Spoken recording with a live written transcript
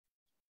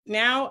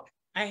Now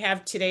I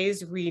have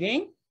today's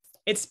reading.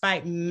 It's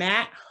by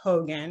Matt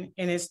Hogan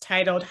and is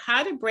titled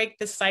How to Break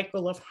the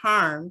Cycle of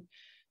Harm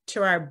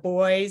to Our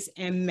Boys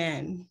and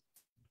Men.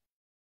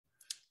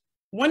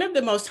 One of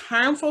the most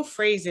harmful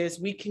phrases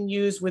we can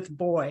use with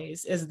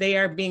boys as they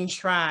are being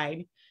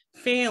tried,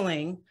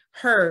 failing,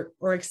 hurt,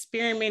 or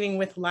experimenting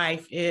with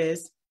life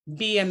is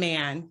be a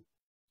man.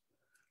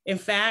 In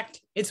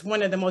fact, it's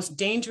one of the most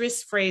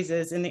dangerous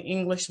phrases in the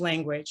English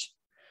language.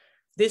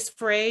 This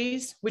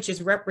phrase, which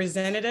is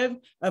representative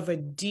of a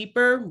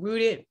deeper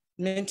rooted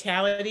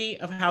mentality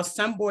of how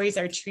some boys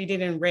are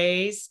treated and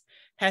raised,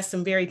 has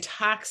some very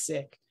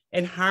toxic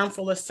and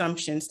harmful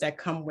assumptions that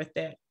come with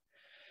it.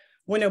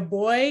 When a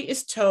boy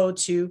is told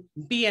to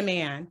be a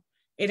man,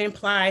 it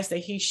implies that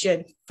he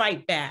should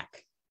fight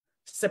back,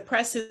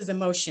 suppress his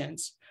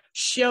emotions,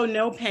 show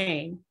no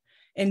pain,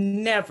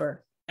 and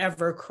never,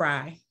 ever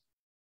cry.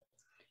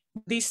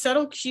 These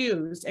subtle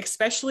cues,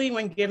 especially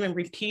when given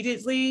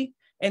repeatedly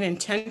and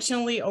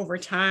intentionally over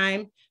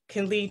time,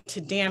 can lead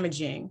to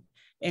damaging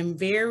and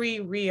very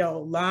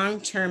real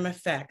long-term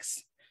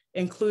effects,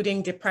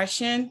 including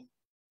depression,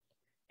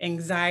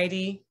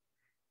 anxiety,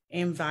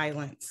 and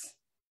violence.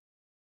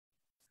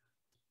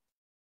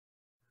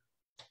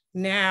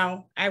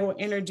 Now, I will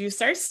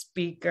introduce our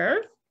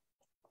speaker,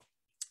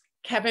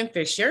 Kevin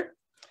Fischer,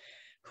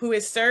 who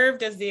has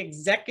served as the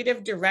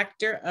executive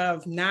director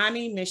of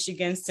NAMI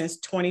Michigan since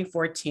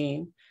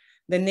 2014,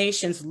 the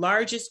nation's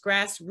largest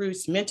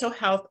grassroots mental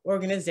health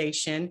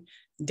organization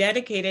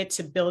dedicated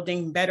to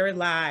building better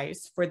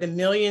lives for the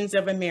millions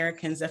of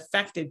Americans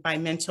affected by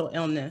mental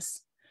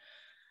illness.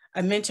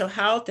 A mental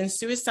health and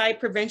suicide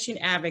prevention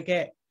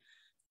advocate,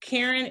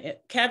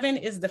 Kevin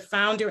is the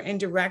founder and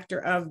director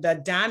of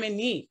the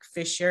Dominique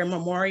Fischer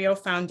Memorial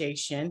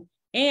Foundation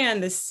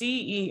and the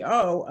CEO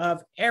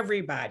of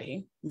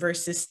Everybody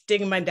versus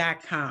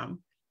Stigma.com.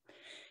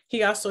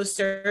 He also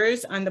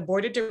serves on the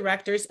board of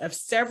directors of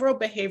several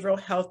behavioral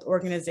health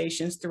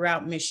organizations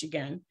throughout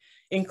Michigan,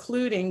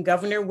 including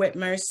Governor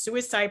Whitmer's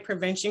Suicide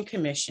Prevention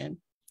Commission,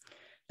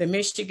 the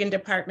Michigan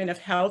Department of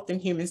Health and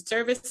Human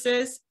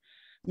Services,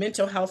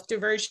 Mental Health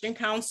Diversion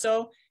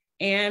Council,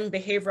 and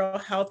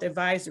Behavioral Health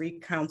Advisory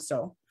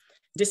Council,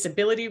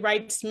 Disability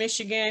Rights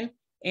Michigan,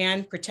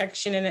 and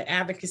Protection and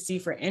Advocacy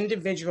for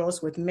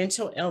Individuals with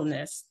Mental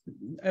Illness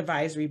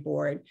Advisory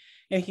Board.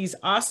 And he's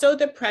also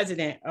the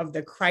president of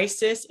the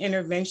Crisis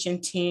Intervention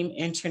Team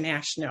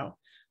International.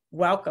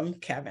 Welcome,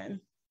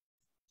 Kevin.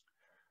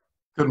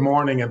 Good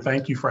morning, and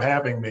thank you for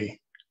having me.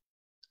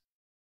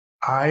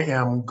 I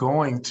am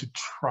going to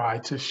try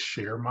to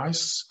share my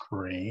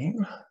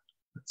screen.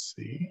 Let's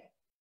see.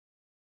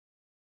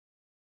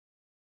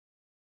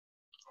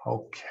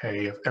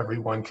 Okay, if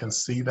everyone can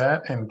see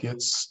that and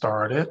get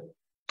started.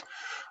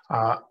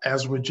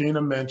 As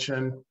Regina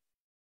mentioned,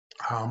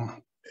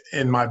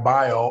 in my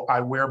bio,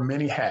 I wear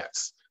many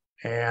hats,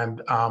 and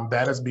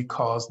that is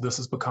because this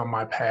has become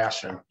my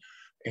passion.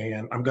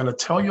 And I'm going to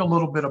tell you a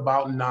little bit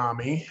about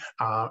NAMI,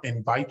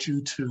 invite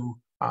you to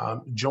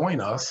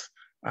join us,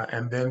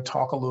 and then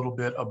talk a little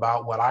bit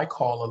about what I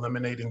call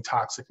eliminating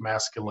toxic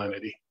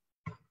masculinity.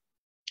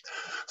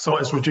 So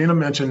as Regina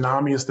mentioned,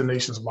 NAMI is the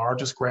nation's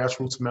largest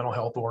grassroots mental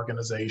health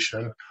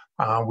organization.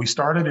 We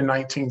started in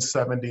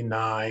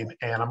 1979,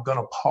 and I'm going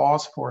to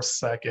pause for a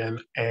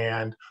second,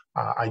 and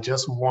I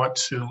just want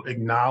to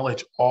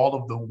acknowledge all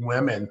of the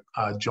women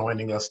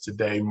joining us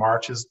today.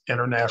 March is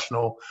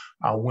International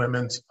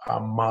Women's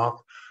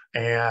Month,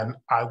 and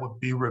I would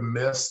be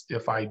remiss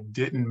if I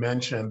didn't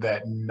mention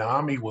that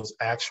NAMI was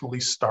actually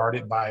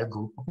started by a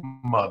group of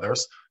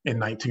mothers in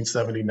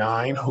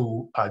 1979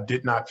 who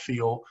did not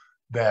feel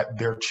that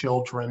their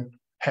children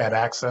had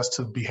access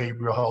to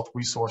behavioral health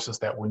resources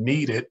that were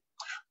needed.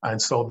 And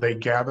so they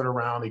gathered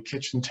around a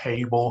kitchen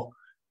table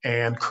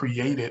and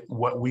created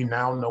what we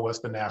now know as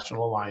the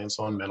National Alliance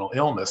on Mental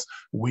Illness.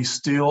 We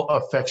still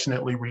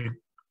affectionately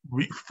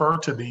refer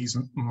to these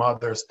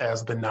mothers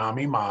as the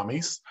NAMI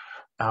mommies,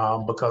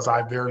 because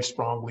I very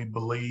strongly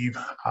believe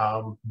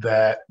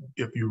that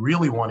if you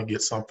really want to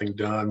get something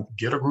done,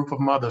 get a group of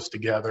mothers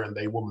together and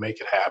they will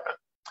make it happen.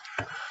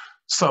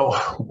 So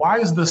why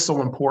is this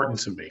so important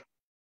to me?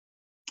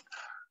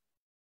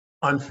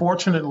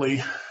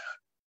 Unfortunately,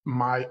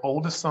 my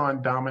oldest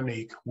son,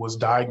 Dominique, was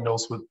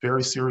diagnosed with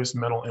very serious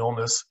mental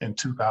illness in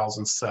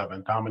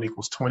 2007. Dominique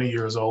was 20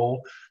 years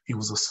old. He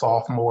was a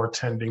sophomore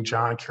attending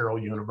John Carroll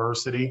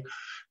University.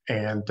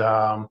 And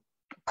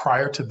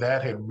prior to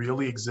that, had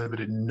really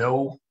exhibited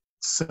no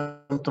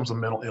symptoms of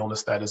mental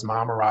illness that his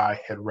mom or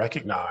I had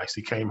recognized.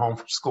 He came home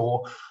from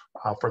school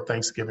for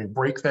Thanksgiving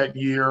break that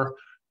year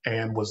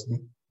and was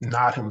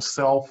not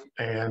himself.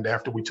 And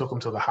after we took him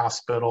to the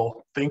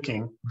hospital,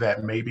 thinking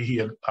that maybe he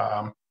had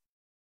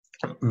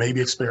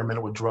maybe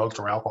experimented with drugs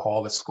or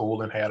alcohol at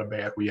school and had a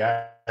bad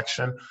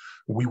reaction,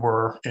 we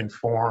were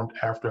informed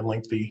after a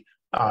lengthy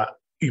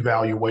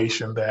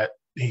evaluation that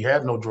he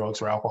had no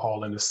drugs or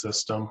alcohol in his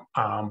system,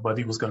 but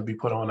he was going to be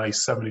put on a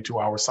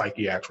 72-hour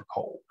psychiatric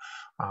hold.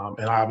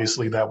 And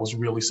obviously that was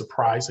really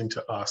surprising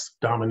to us.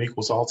 Dominique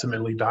was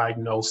ultimately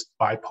diagnosed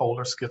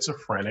bipolar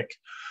schizophrenic.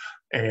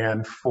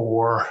 And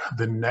for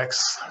the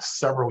next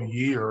several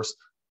years,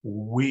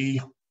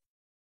 we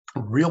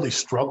really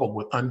struggled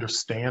with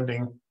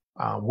understanding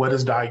what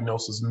his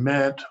diagnosis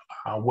meant,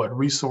 what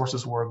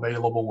resources were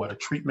available, what a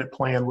treatment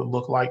plan would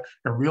look like,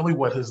 and really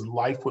what his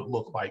life would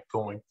look like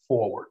going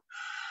forward.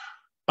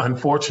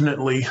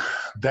 Unfortunately,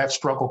 that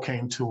struggle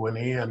came to an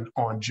end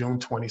on June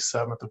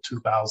 27th of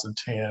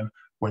 2010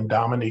 when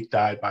Dominique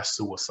died by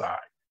suicide.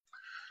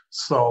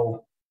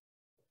 So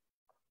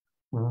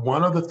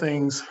one of the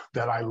things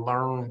that I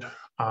learned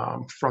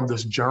from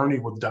this journey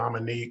with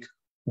Dominique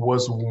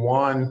was,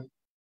 one,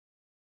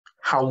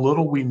 how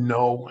little we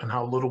know and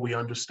how little we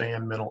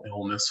understand mental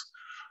illness,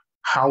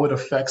 how it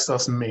affects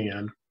us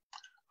men,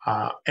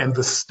 and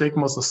the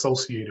stigmas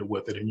associated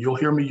with it. And you'll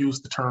hear me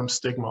use the term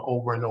stigma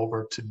over and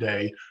over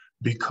today,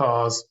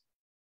 because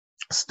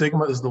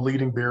stigma is the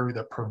leading barrier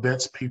that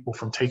prevents people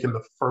from taking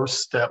the first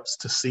steps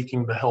to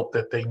seeking the help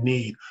that they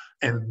need.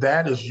 And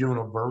that is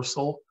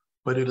universal,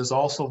 but it is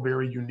also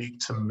very unique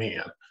to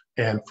men,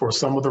 and for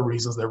some of the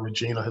reasons that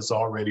Regina has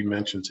already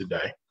mentioned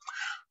today.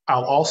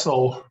 I'll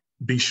also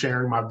be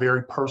sharing my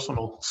very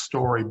personal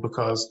story,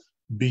 because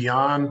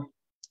beyond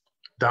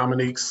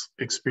Dominique's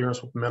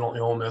experience with mental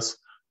illness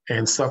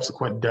and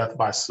subsequent death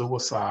by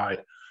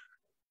suicide,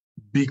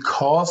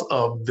 because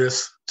of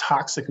this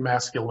toxic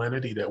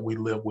masculinity that we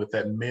live with,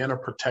 that men are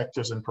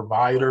protectors and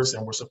providers,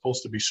 and we're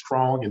supposed to be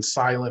strong and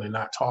silent and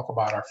not talk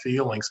about our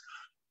feelings,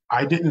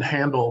 I didn't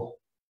handle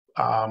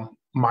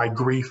my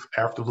grief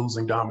after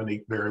losing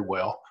Dominique very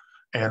well.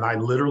 And I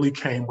literally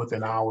came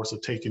within hours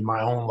of taking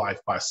my own life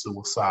by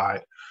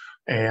suicide.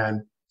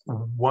 And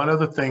one of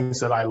the things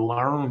that I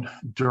learned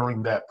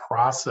during that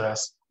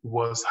process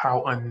was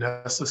how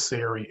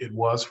unnecessary it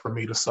was for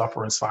me to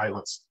suffer in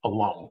silence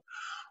alone.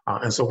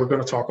 And so we're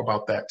going to talk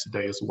about that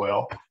today as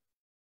well.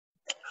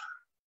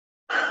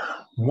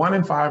 1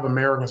 in 5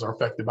 Americans are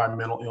affected by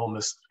mental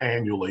illness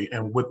annually.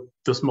 And with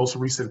this most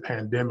recent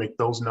pandemic,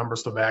 those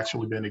numbers have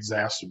actually been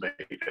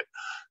exacerbated.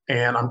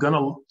 And I'm going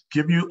to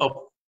give you a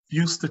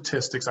few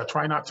statistics. I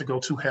try not to go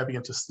too heavy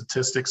into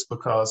statistics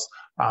because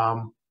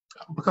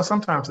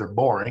sometimes they're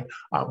boring,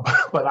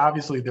 but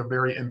obviously they're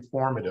very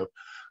informative.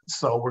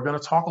 So we're going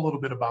to talk a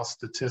little bit about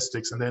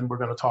statistics, and then we're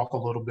going to talk a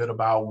little bit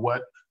about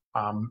what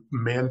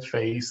men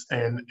face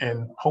and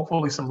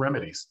hopefully some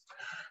remedies.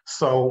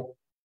 So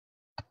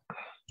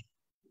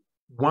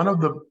one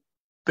of the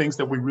things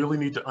that we really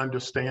need to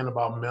understand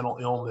about mental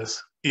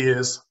illness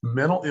is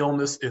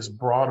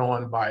brought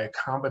on by a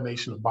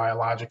combination of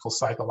biological,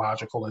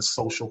 psychological, and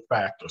social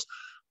factors.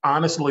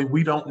 Honestly,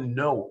 we don't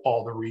know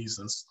all the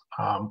reasons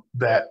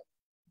that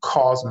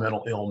cause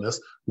mental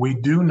illness. We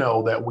do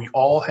know that we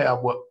all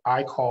have what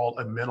I call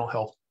a mental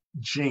health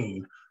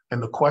gene.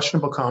 And the question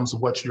becomes,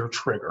 what's your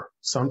trigger?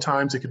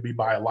 Sometimes it could be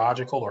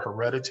biological or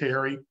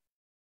hereditary.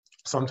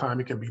 Sometimes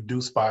it can be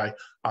induced by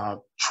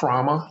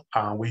trauma.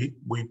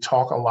 We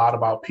talk a lot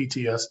about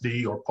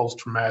PTSD, or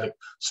post-traumatic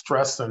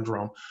stress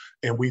syndrome.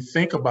 And we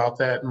think about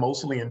that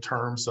mostly in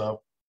terms of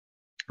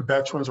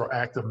veterans or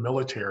active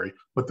military.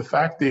 But the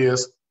fact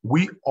is,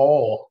 we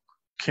all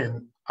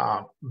can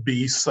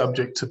be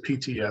subject to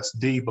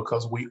PTSD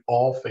because we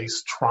all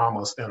face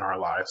traumas in our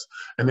lives.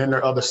 And then there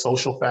are other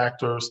social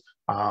factors,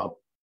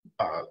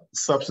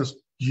 substance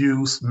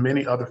use,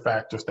 many other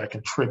factors that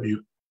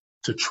contribute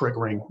to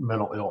triggering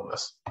mental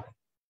illness.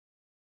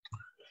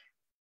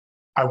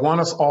 I want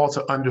us all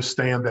to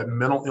understand that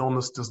mental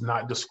illness does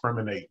not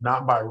discriminate,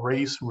 not by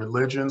race,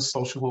 religion,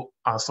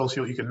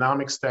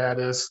 socioeconomic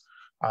status,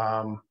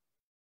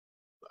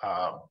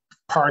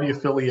 party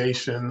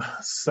affiliation,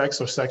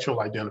 sex or sexual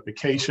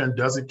identification,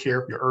 doesn't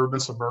care if you're urban,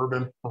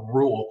 suburban, or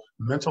rural.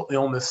 Mental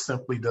illness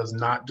simply does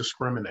not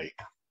discriminate.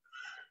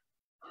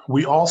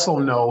 We also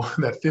know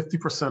that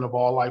 50% of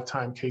all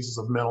lifetime cases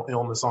of mental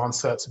illness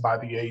onsets by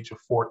the age of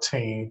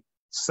 14,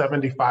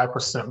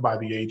 75% by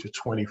the age of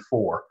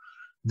 24.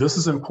 This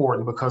is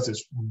important because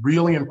it's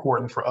really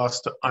important for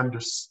us to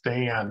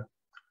understand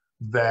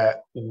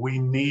that we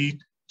need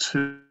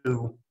to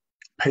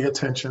pay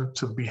attention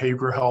to the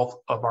behavioral health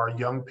of our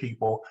young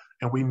people,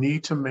 and we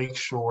need to make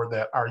sure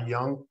that our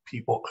young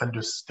people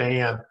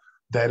understand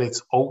that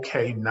it's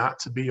okay not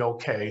to be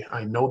okay.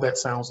 I know that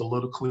sounds a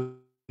little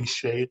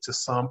cliche to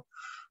some,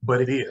 but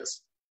it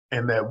is.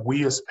 And that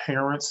we as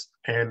parents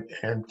and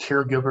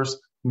caregivers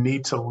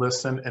need to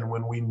listen. And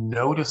when we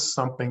notice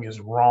something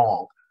is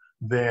wrong,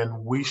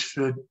 then we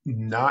should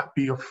not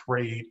be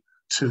afraid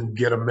to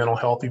get a mental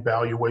health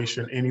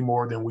evaluation any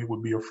more than we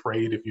would be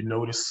afraid if you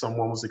noticed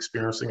someone was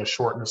experiencing a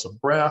shortness of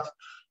breath.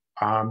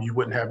 You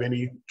wouldn't have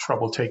any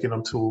trouble taking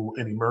them to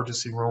an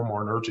emergency room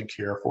or an urgent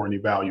care for an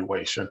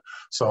evaluation.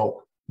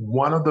 So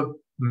one of the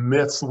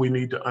myths we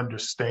need to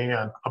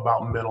understand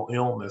about mental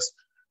illness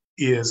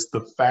is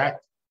the fact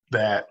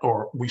that,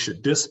 or we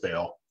should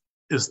dispel,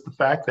 is the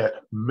fact that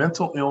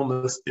mental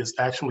illness is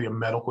actually a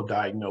medical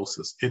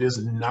diagnosis. It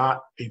is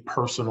not a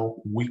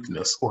personal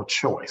weakness or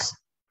choice.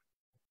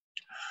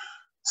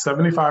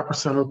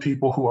 75% of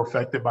people who are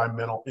affected by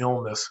mental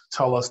illness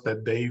tell us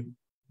that they've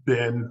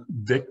been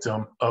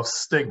victim of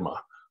stigma.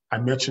 I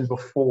mentioned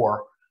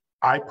before,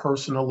 I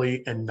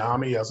personally and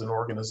NAMI as an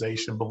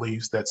organization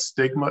believes that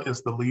stigma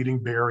is the leading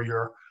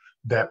barrier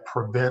that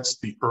prevents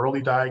the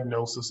early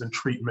diagnosis and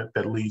treatment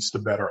that leads to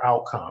better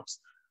outcomes.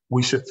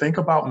 We should think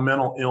about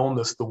mental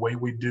illness the way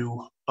we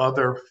do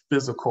other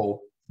physical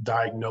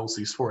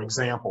diagnoses. For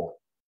example,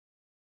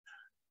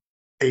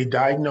 a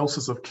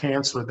diagnosis of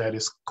cancer that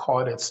is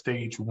caught at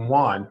stage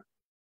 1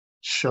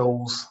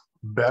 shows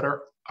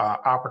better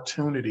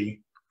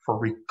opportunity for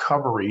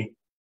recovery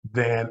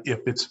than if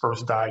it's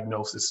first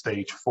diagnosed at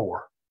stage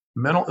 4.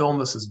 Mental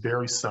illness is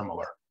very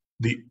similar.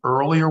 The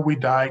earlier we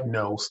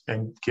diagnose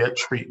and get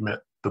treatment,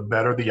 the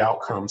better the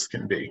outcomes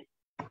can be.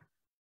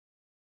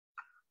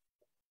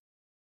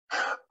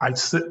 I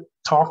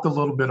talked a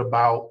little bit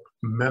about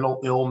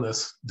mental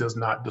illness does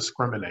not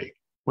discriminate.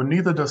 Well,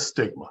 neither does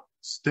stigma.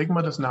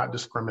 Stigma does not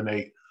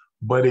discriminate,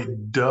 but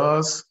it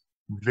does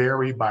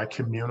vary by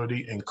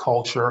community and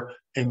culture.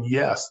 And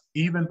yes,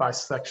 even by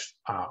sex.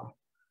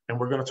 And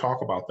we're going to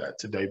talk about that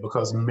today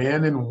because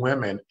men and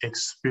women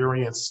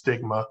experience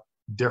stigma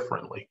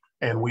differently,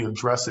 and we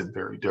address it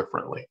very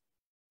differently.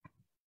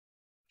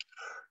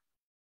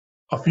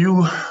 A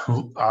few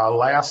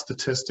last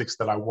statistics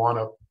that I want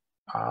to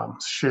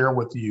share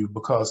with you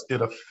because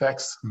it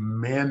affects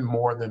men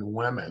more than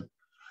women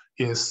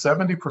is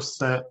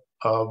 70%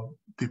 of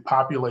the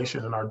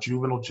population in our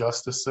juvenile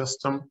justice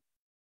system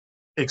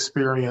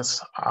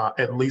experience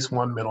at least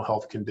one mental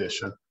health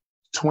condition.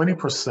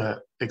 20%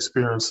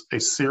 experience a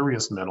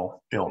serious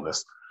mental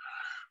illness.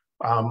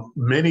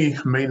 Many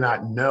may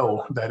not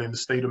know that in the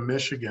state of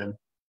Michigan,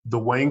 the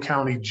Wayne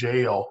County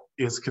Jail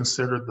is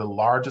considered the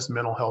largest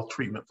mental health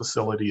treatment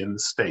facility in the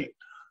state.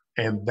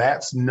 And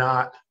that's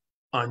not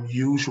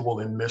unusual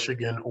in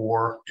Michigan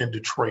or in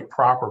Detroit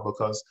proper,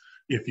 because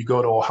if you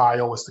go to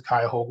Ohio, it's the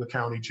Cuyahoga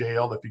County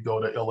Jail. If you go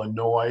to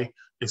Illinois,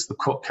 it's the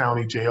Cook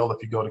County Jail.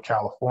 If you go to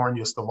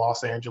California, it's the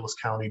Los Angeles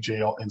County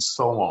Jail, and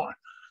so on.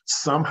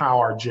 Somehow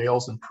our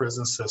jails and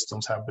prison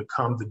systems have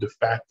become the de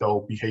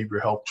facto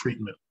behavioral health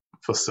treatment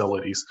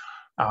facilities.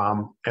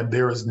 And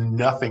there is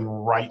nothing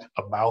right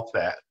about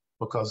that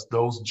because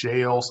those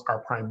jails are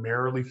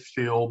primarily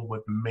filled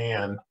with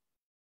men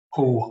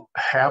who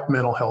have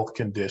mental health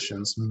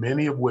conditions,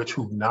 many of which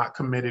who've not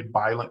committed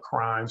violent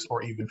crimes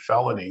or even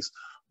felonies,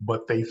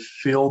 but they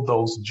fill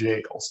those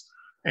jails.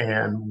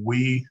 And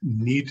we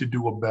need to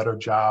do a better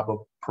job of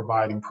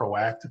providing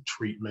proactive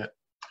treatment,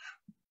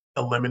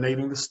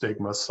 eliminating the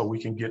stigma so we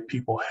can get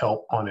people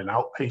help on an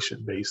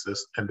outpatient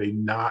basis and they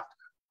not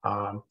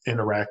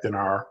interact in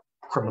our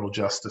criminal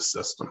justice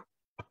system.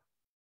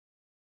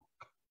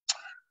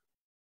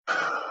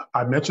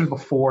 I mentioned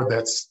before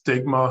that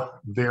stigma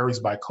varies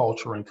by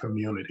culture and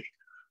community.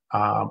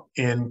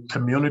 In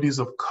communities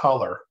of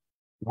color,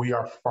 we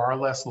are far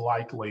less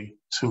likely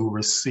to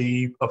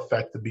receive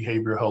effective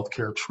behavioral health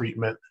care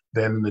treatment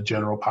than the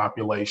general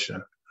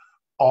population.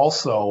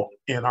 Also,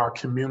 in our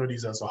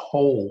communities as a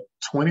whole,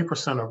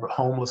 20% of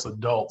homeless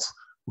adults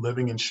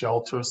living in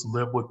shelters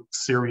live with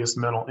serious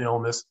mental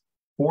illness.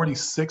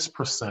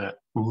 46%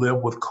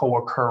 live with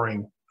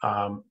co-occurring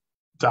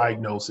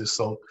diagnosis.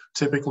 So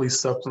typically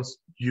substance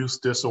use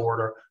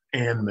disorder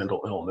and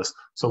mental illness.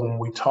 So when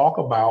we talk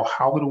about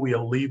how do we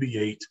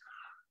alleviate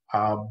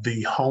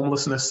the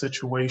homelessness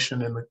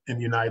situation in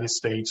the United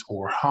States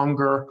or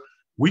hunger,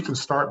 we can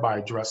start by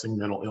addressing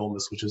mental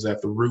illness, which is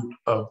at the root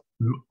of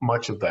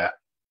much of that.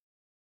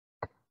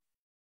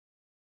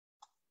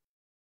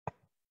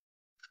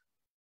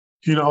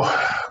 You know,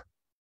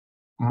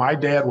 my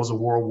dad was a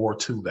World War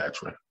II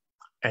veteran.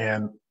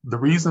 And the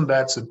reason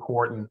that's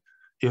important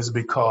is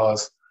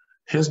because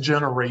his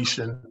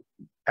generation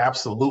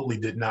absolutely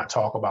did not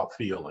talk about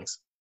feelings.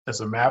 As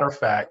a matter of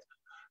fact,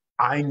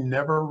 I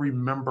never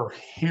remember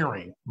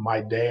hearing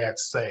my dad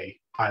say,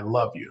 "I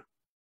love you."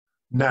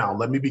 Now,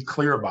 let me be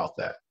clear about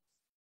that.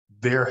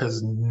 There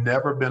has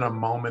never been a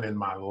moment in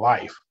my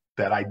life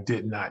that I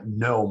did not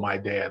know my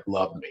dad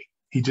loved me.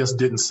 He just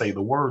didn't say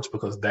the words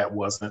because that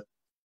wasn't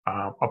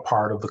a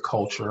part of the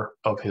culture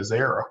of his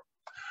era.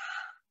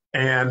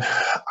 And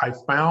I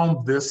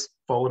found this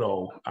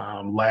photo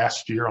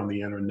last year on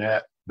the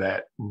internet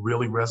that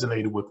really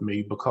resonated with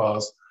me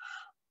because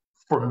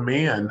for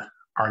men,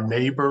 our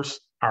neighbors,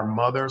 our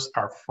mothers,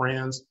 our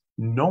friends,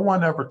 no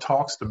one ever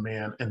talks to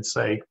men and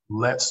say,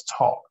 let's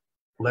talk.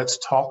 Let's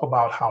talk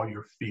about how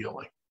you're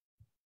feeling.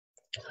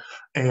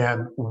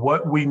 And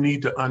what we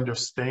need to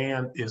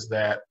understand is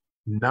that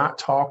not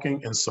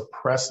talking and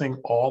suppressing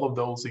all of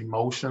those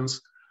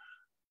emotions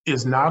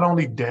is not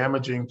only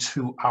damaging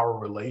to our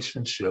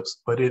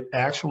relationships, but it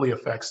actually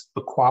affects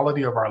the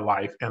quality of our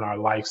life and our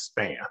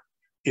lifespan.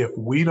 If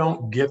we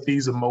don't get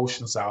these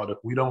emotions out, if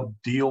we don't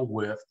deal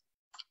with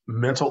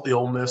mental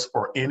illness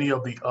or any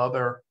of the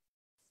other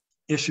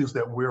issues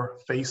that we're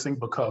facing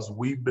because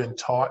we've been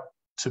taught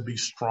to be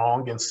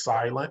strong and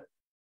silent,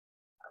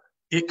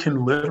 it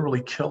can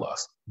literally kill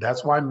us.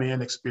 That's why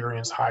men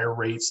experience higher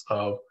rates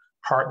of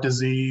heart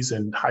disease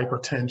and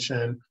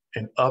hypertension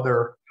and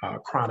other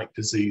chronic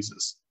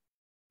diseases.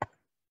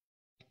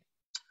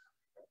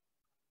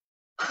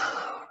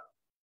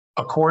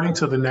 According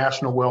to the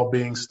National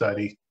Wellbeing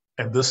Study,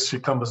 and this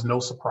should come as no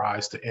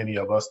surprise to any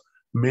of us,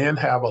 men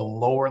have a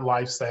lower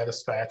life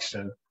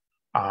satisfaction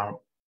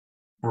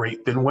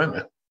rate than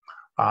women.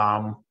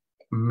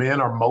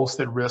 Men are most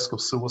at risk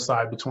of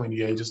suicide between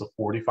the ages of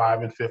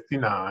 45 and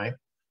 59.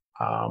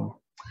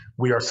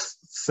 We are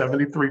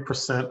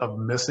 73% of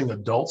missing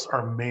adults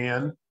are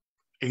men.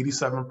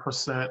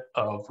 87%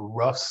 of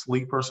rough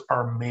sleepers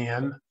are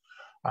men.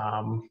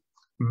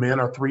 Men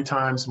are 3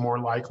 times more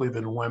likely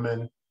than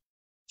women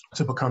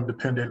to become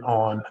dependent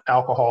on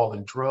alcohol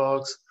and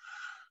drugs.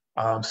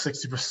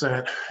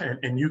 60%,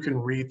 and you can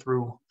read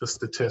through the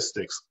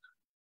statistics.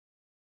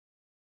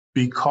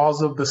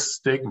 Because of the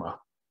stigma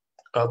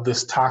of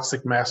this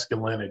toxic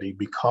masculinity,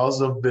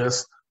 because of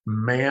this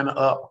man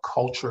up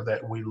culture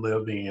that we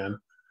live in,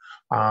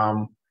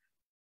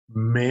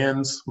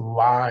 men's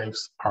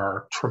lives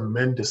are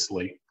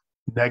tremendously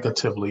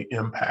negatively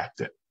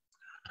impacted.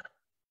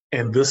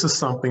 And this is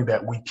something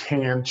that we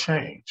can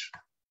change.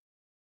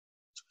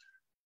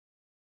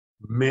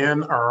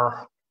 Men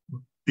are,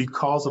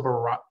 because of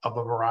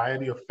a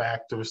variety of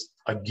factors,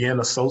 again,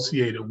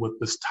 associated with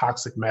this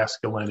toxic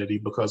masculinity,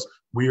 because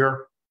we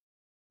are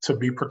to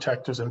be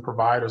protectors and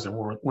providers. And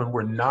when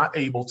we're not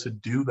able to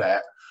do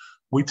that,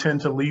 we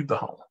tend to leave the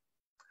home.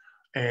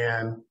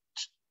 And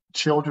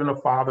children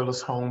of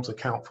fatherless homes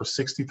account for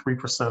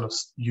 63% of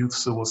youth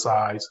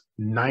suicides,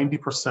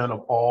 90% of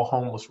all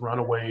homeless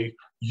runaway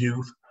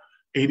youth,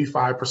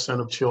 85%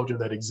 of children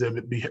that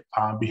exhibit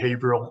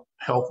behavioral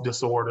health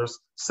disorders,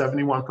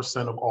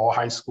 71% of all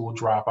high school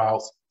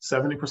dropouts,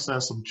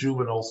 70% of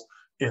juveniles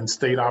in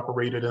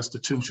state-operated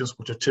institutions,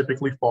 which are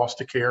typically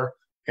foster care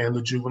and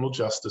the juvenile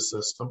justice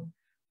system,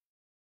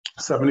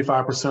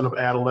 75% of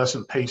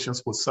adolescent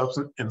patients with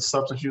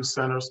substance use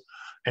centers,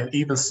 and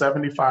even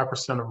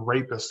 75% of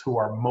rapists who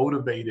are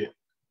motivated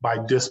by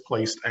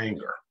displaced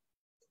anger.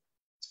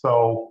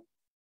 So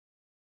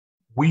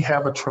we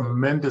have a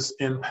tremendous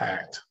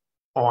impact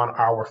on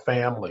our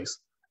families,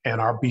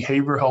 and our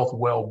behavioral health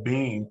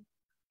well-being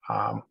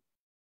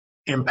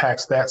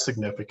impacts that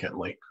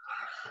significantly.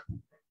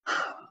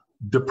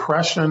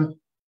 Depression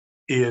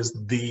is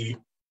the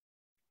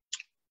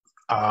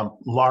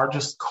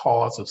largest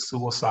cause of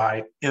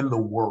suicide in the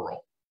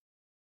world.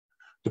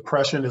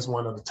 Depression is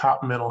one of the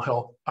top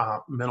mental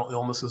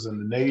illnesses in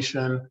the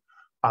nation,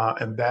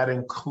 and that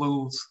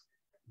includes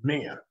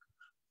men.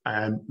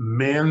 And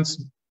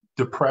men's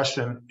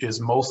depression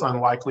is most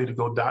unlikely to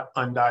go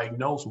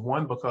undiagnosed.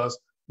 One, because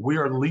we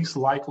are least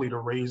likely to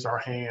raise our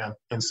hand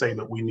and say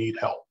that we need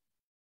help.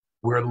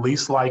 We're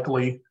least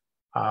likely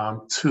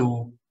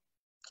to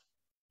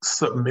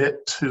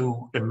submit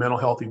to a mental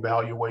health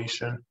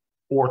evaluation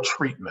or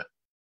treatment.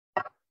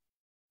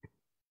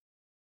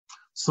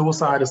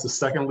 Suicide is the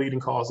second leading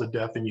cause of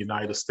death in the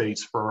United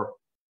States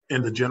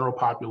in the general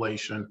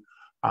population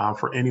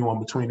for anyone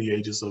between the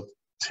ages of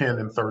 10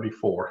 and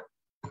 34.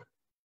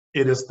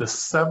 It is the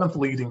 7th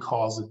leading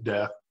cause of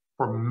death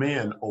for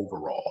men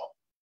overall.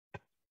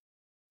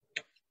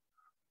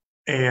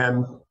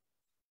 And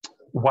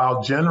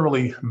while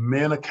generally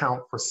men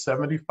account for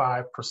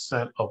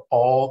 75% of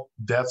all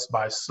deaths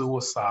by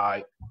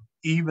suicide,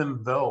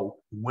 even though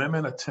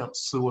women attempt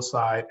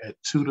suicide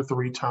at 2 to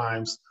 3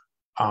 times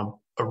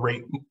a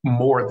rate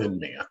more than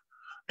men.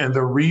 And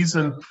the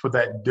reason for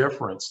that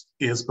difference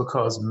is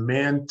because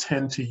men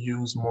tend to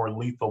use more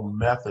lethal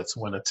methods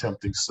when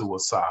attempting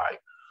suicide.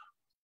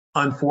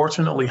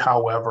 Unfortunately,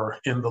 however,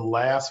 in the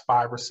last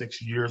 5 or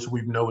 6 years,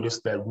 we've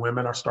noticed that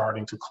women are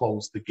starting to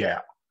close the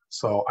gap.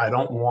 So I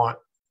don't want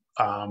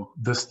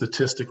the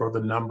statistic or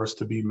the numbers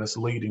to be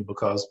misleading,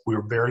 because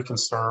we're very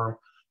concerned,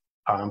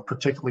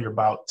 particularly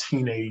about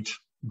teenage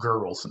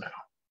girls now.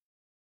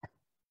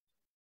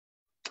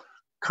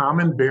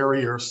 Common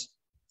barriers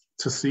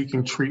to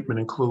seeking treatment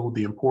include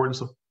the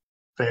importance of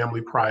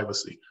family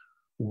privacy.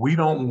 We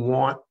don't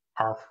want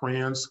our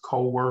friends,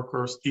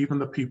 co-workers, even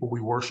the people we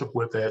worship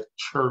with at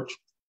church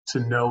to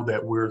know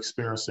that we're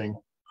experiencing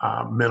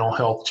mental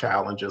health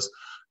challenges.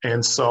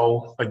 And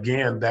so,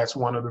 again, that's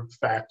one of the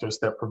factors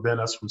that prevent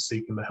us from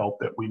seeking the help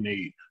that we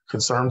need.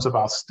 Concerns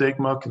about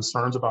stigma,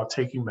 concerns about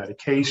taking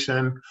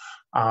medication,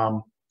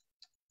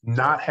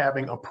 not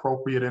having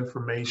appropriate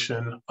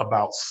information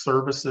about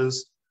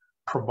services,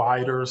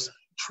 providers,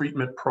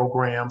 treatment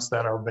programs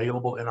that are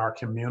available in our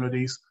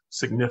communities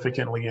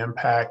significantly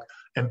impact.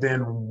 And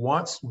then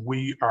once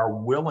we are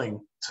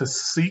willing to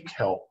seek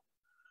help,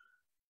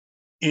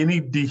 any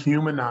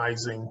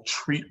dehumanizing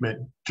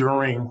treatment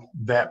during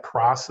that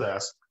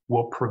process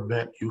will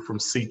prevent you from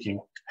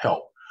seeking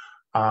help.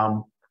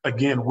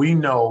 Again, we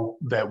know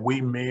that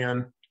we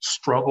men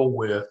struggle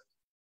with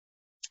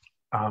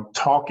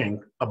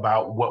talking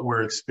about what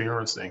we're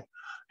experiencing.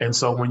 And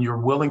so when you're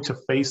willing to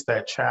face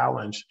that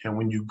challenge, and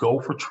when you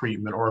go for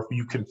treatment, or if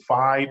you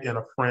confide in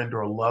a friend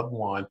or a loved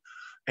one,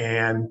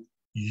 and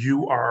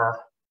your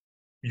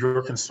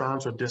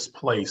concerns are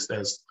displaced,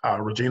 as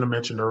Regina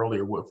mentioned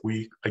earlier, if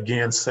we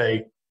again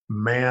say,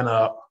 man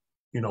up,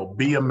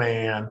 be a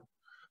man,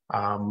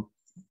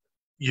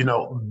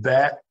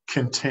 that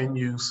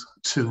continues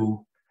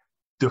to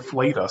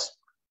deflate us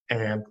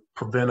and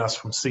prevent us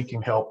from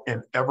seeking help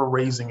and ever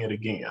raising it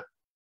again.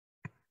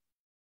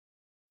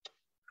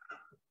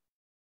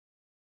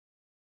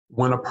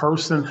 When a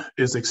person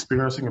is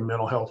experiencing a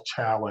mental health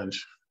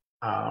challenge,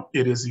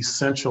 it is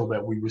essential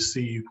that we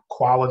receive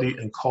quality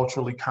and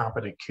culturally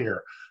competent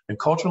care. And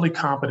culturally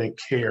competent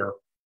care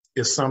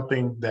is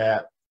something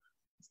that,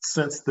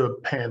 since the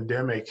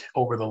pandemic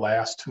over the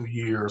last 2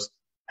 years,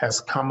 has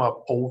come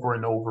up over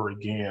and over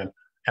again.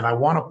 And I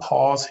want to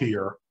pause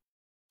here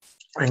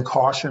and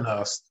caution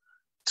us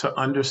to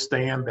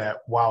understand that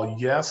while,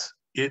 yes,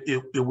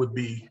 it would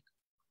be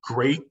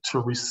great to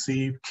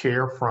receive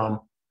care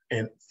from,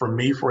 and for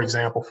me, for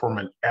example, from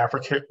an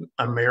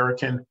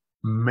African-American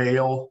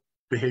male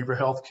behavioral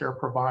health care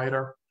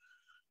provider,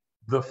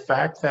 the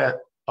fact that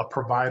a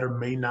provider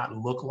may not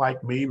look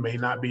like me, may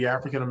not be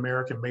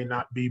African-American, may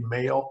not be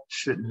male,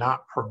 should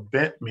not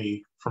prevent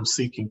me from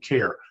seeking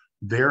care.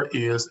 There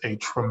is a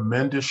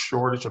tremendous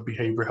shortage of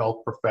behavioral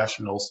health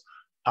professionals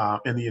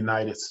in the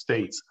United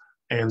States.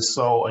 And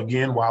so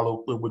again,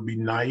 while it would be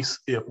nice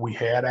if we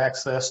had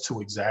access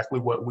to exactly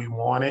what we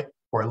wanted,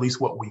 or at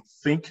least what we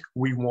think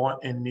we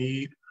want and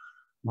need,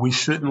 we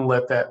shouldn't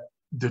let that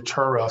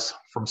deter us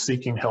from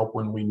seeking help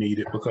when we need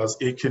it, because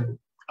it can,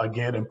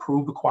 again,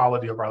 improve the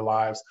quality of our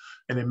lives,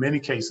 and in many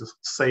cases,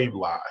 save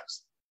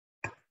lives.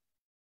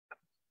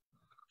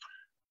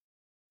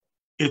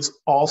 It's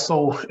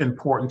also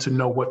important to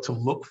know what to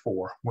look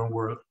for when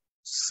we're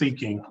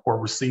seeking or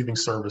receiving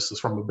services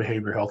from a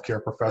behavioral health care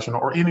professional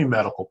or any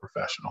medical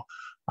professional.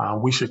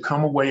 We should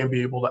come away and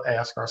be able to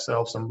ask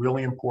ourselves some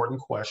really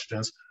important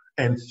questions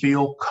and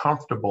feel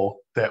comfortable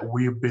that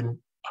we've been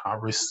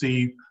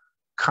received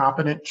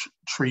competent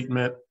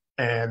treatment,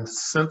 and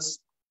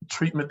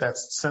treatment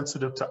that's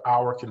sensitive to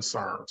our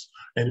concerns.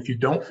 And if you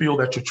don't feel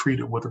that you're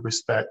treated with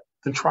respect,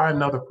 then try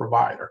another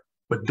provider,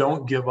 but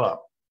don't give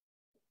up.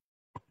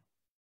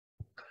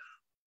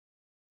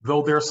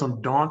 Though there are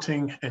some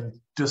daunting and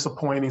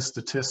disappointing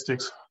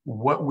statistics,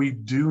 what we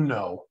do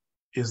know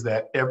is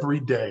that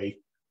every day,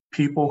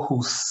 people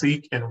who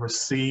seek and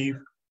receive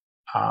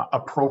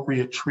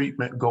appropriate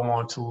treatment go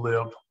on to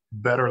live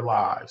better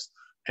lives.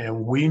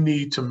 And we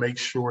need to make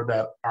sure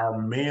that our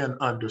men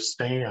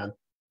understand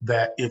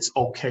that it's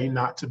okay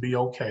not to be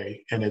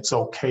okay, and it's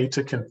okay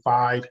to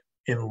confide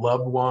in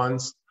loved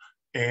ones,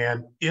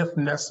 and if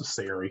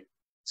necessary,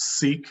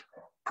 seek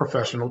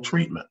professional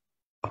treatment.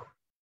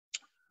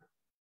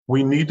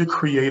 We need to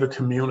create a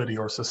community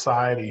or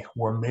society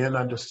where men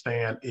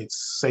understand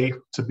it's safe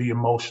to be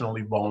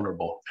emotionally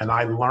vulnerable. And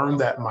I learned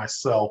that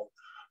myself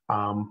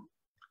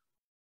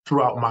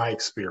throughout my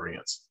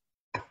experience.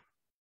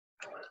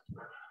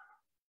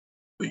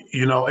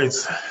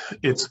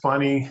 It's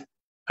funny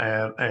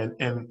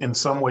and in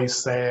some ways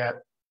sad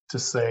to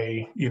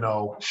say,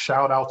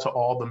 shout out to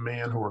all the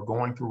men who are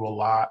going through a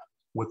lot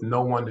with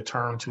no one to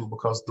turn to,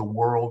 because the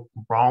world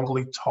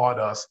wrongly taught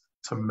us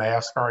to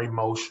mask our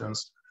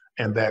emotions,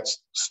 and that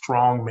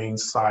strong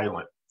means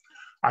silent.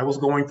 I was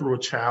going through a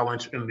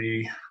challenge in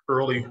the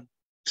early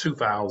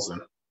 2000s,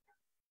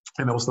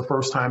 and it was the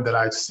first time that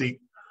I'd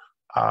seek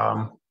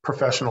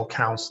professional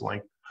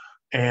counseling.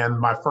 And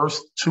my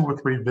first 2 or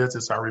 3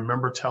 visits, I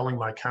remember telling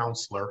my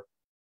counselor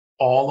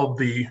all of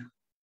the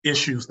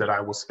issues that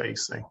I was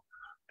facing.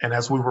 And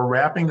as we were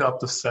wrapping up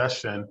the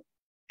session,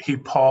 he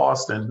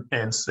paused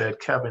and said,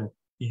 "Kevin,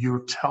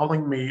 you're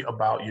telling me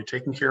about you're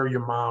taking care of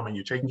your mom, and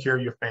you're taking care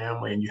of your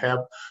family, and you have,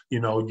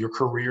 your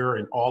career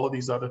and all of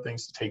these other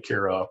things to take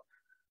care of."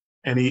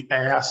 And he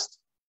asked,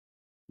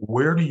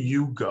 "Where do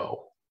you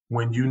go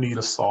when you need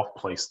a soft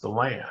place to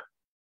land?"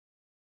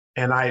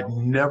 And I had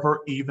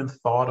never even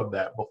thought of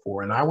that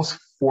before. And I was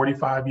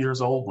 45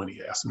 years old when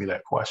he asked me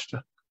that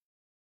question,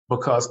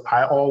 because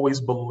I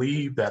always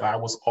believed that I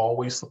was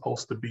always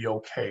supposed to be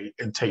okay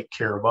and take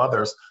care of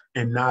others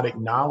and not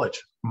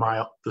acknowledge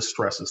the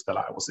stresses that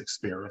I was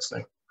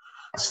experiencing.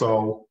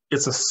 So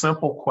it's a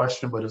simple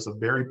question, but it's a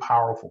very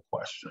powerful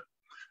question.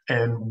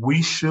 And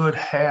we should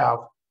have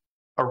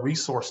a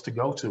resource to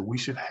go to. We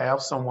should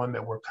have someone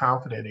that we're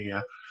confident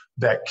in,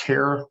 that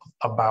care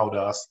about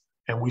us,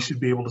 and we should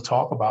be able to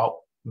talk about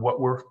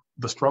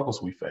the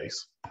struggles we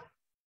face.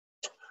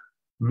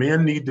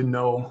 Men need to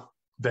know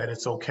that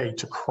it's okay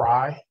to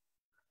cry,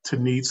 to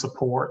need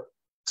support,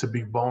 to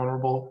be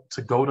vulnerable,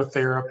 to go to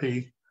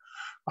therapy,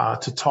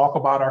 to talk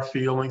about our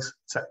feelings,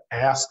 to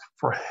ask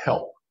for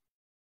help.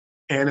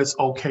 And it's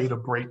okay to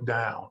break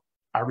down.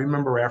 I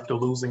remember after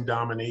losing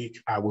Dominique,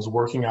 I was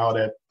working out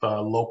at the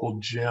local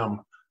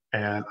gym,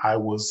 and I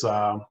was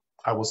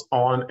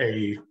on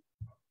a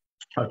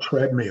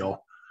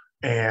treadmill,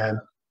 and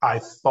I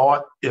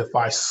thought if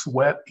I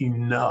sweat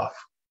enough,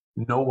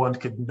 no one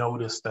could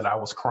notice that I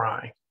was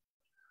crying.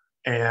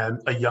 and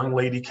a young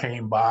lady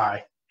came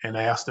by and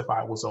asked if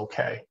I was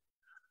okay.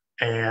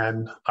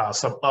 And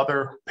some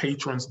other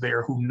patrons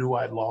there who knew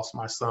I'd lost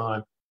my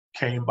son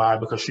came by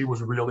because she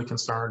was really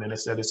concerned, and they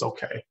said, it's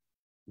okay.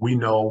 We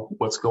know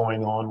what's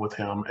going on with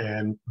him.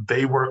 And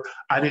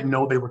I didn't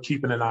know they were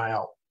keeping an eye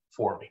out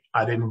for me.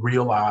 I didn't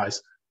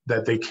realize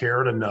that they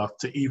cared enough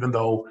to, even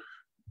though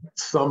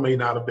some may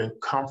not have been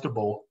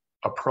comfortable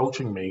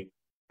approaching me,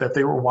 that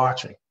they were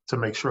watching to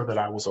make sure that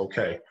I was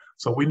okay.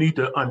 So we need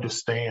to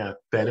understand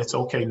that it's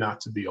okay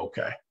not to be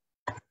okay.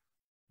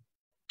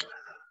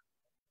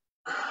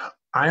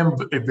 I am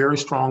a very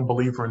strong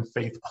believer in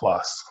faith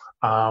plus.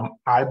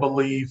 I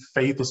believe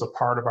faith is a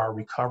part of our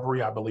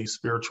recovery. I believe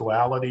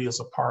spirituality is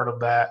a part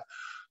of that.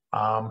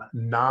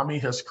 NAMI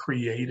has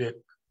created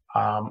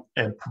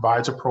and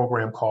provides a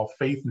program called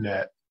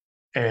FaithNet,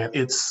 and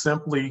it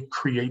simply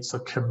creates a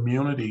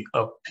community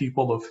of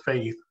people of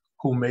faith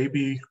who may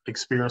be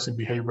experiencing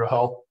behavioral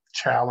health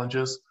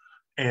challenges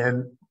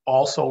and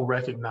also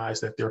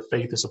recognize that their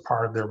faith is a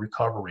part of their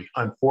recovery.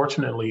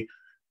 Unfortunately,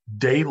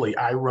 daily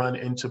I run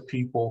into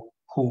people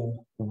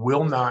who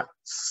will not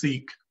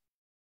seek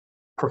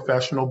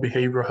professional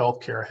behavioral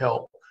health care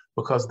help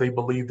because they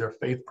believe their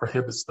faith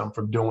prohibits them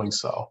from doing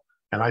so.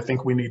 And I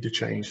think we need to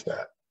change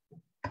that.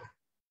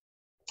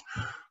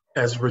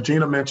 As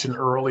Regina mentioned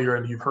earlier,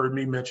 and you've heard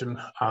me mention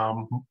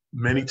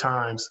many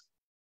times,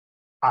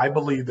 I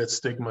believe that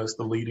stigma is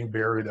the leading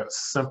barrier that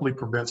simply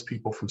prevents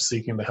people from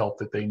seeking the help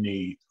that they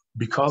need.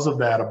 Because of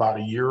that, about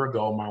a year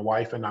ago, my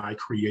wife and I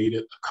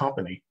created a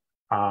company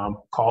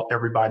called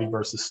Everybody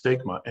versus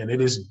Stigma, and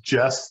it is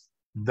just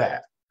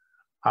that.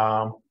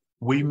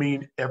 We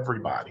mean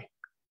everybody.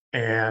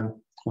 And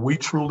we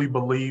truly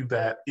believe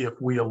that if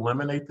we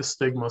eliminate the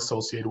stigma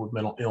associated with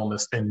mental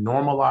illness and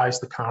normalize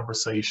the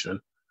conversation,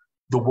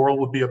 the world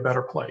would be a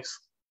better place.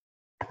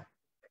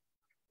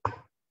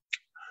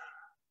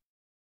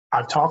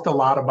 I've talked a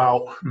lot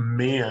about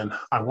men.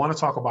 I want to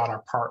talk about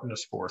our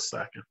partners for a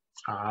second.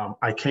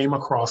 I came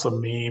across a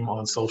meme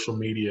on social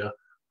media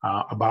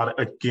about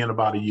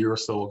a year or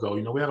so ago.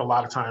 You know, we had a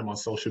lot of time on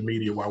social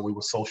media while we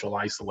were social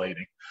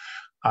isolating.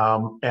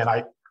 And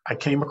I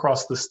came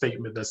across this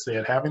statement that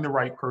said, having the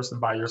right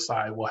person by your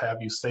side will have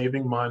you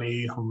saving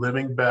money,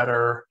 living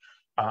better,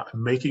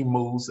 making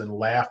moves, and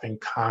laughing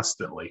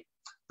constantly.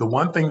 The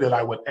one thing that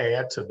I would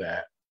add to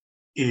that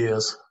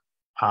is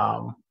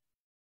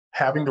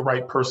having the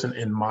right person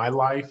in my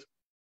life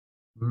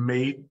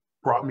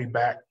brought me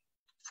back,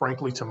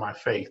 frankly, to my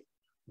faith.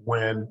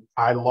 When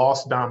I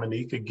lost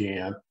Dominique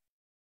again,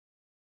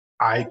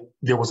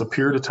 there was a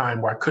period of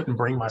time where I couldn't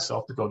bring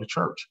myself to go to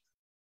church.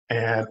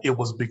 And it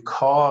was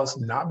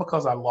not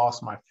because I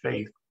lost my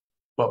faith,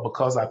 but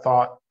because I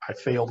thought I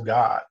failed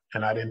God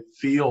and I didn't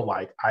feel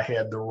like I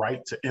had the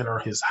right to enter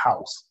his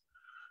house.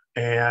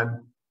 And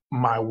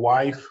my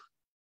wife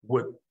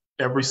would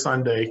every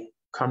Sunday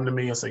come to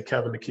me and say,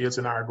 Kevin, the kids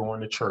and I are going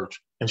to church.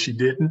 And she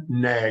didn't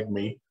nag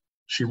me.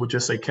 She would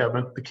just say,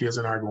 Kevin, the kids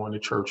and I are going to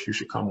church. You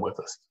should come with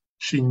us.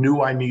 She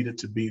knew I needed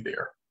to be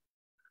there.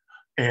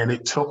 And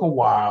it took a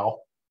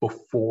while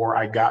before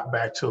I got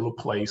back to the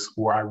place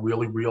where I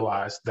really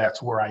realized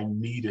that's where I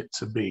needed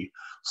to be.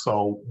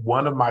 So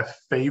one of my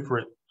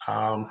favorite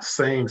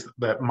sayings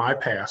that my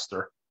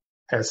pastor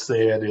has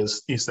said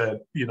is, he said,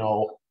 you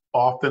know,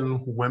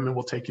 often women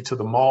will take you to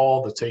the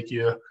mall, they'll take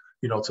you,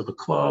 to the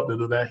club, they'll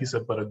do that. He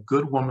said, but a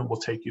good woman will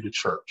take you to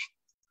church.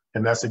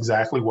 And that's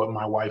exactly what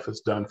my wife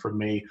has done for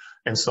me.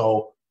 And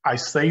so I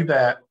say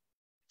that,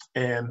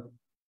 and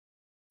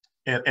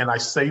I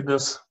say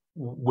this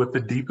with the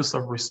deepest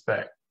of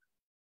respect.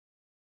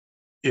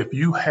 If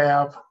you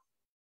have,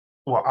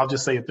 well, I'll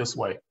just say it this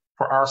way,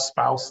 for our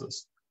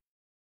spouses,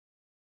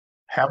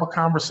 have a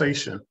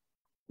conversation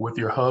with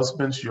your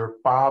husbands, your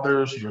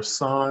fathers, your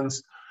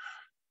sons,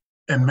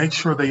 and make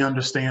sure they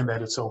understand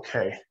that it's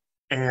okay.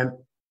 And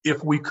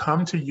if we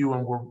come to you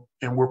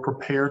and we're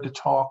prepared to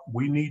talk,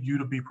 we need you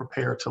to be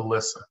prepared to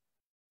listen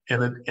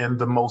in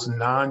the most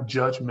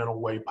non-judgmental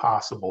way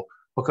possible,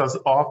 because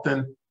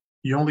often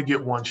you only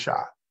get one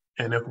shot.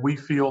 And if we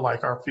feel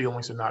like our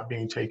feelings are not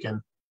being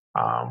taken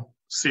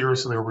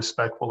seriously or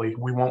respectfully,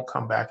 we won't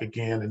come back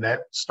again. And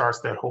that starts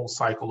that whole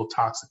cycle of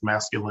toxic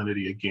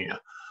masculinity again.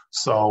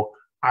 So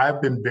I've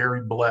been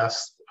very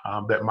blessed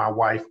that my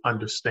wife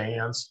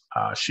understands.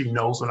 She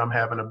knows when I'm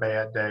having a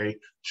bad day.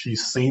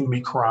 She's seen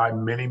me cry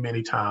many,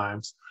 many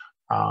times.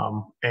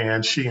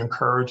 And she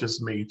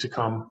encourages me to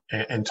come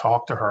and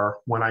talk to her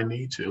when I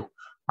need to.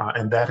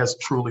 And that has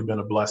truly been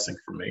a blessing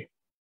for me.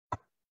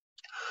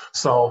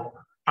 So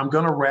I'm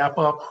going to wrap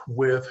up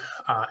with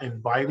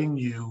inviting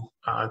you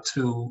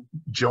to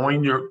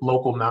join your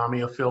local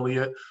NAMI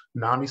affiliate.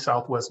 NAMI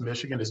Southwest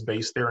Michigan is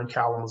based there in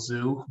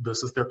Kalamazoo.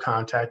 This is their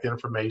contact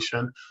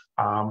information.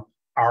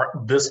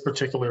 This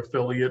particular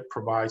affiliate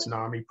provides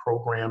NAMI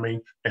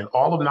programming, and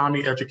all of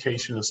NAMI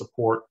education and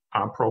support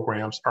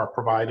programs are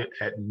provided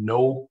at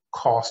no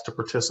cost to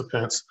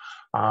participants.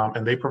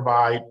 And they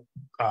provide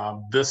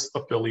this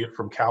affiliate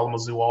from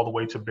Kalamazoo all the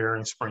way to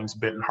Bering Springs,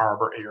 Benton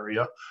Harbor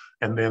area.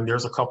 And then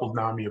there's a couple of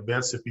NAMI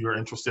events if you're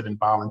interested in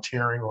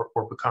volunteering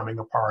or becoming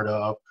a part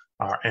of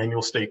our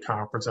annual state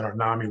conference and our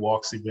NAMI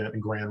Walks event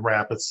in Grand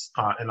Rapids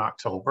in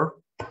October.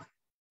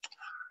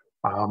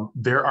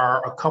 There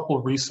are a couple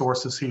of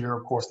resources here,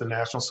 of course, the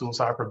National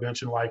Suicide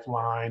Prevention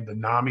Lifeline, the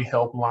NAMI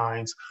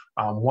helplines.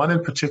 One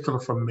in particular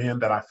for men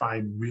that I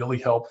find really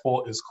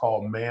helpful is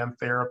called Man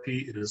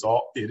Therapy. It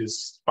is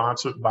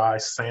sponsored by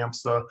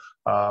SAMHSA,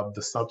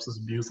 the Substance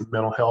Abuse and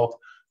Mental Health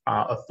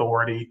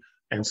Authority.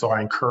 And so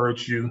I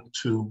encourage you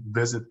to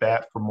visit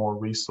that for more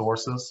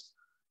resources.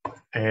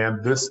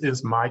 And this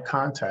is my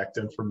contact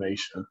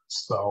information.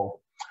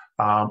 So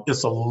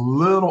it's a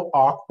little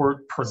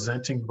awkward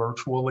presenting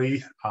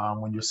virtually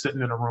when you're sitting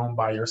in a room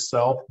by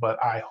yourself,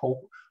 but I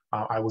hope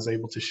I was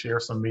able to share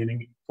some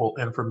meaningful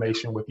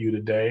information with you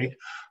today.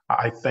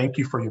 I thank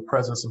you for your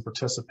presence and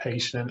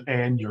participation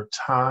and your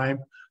time,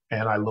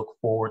 and I look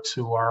forward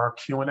to our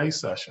Q&A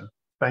session.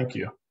 Thank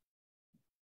you.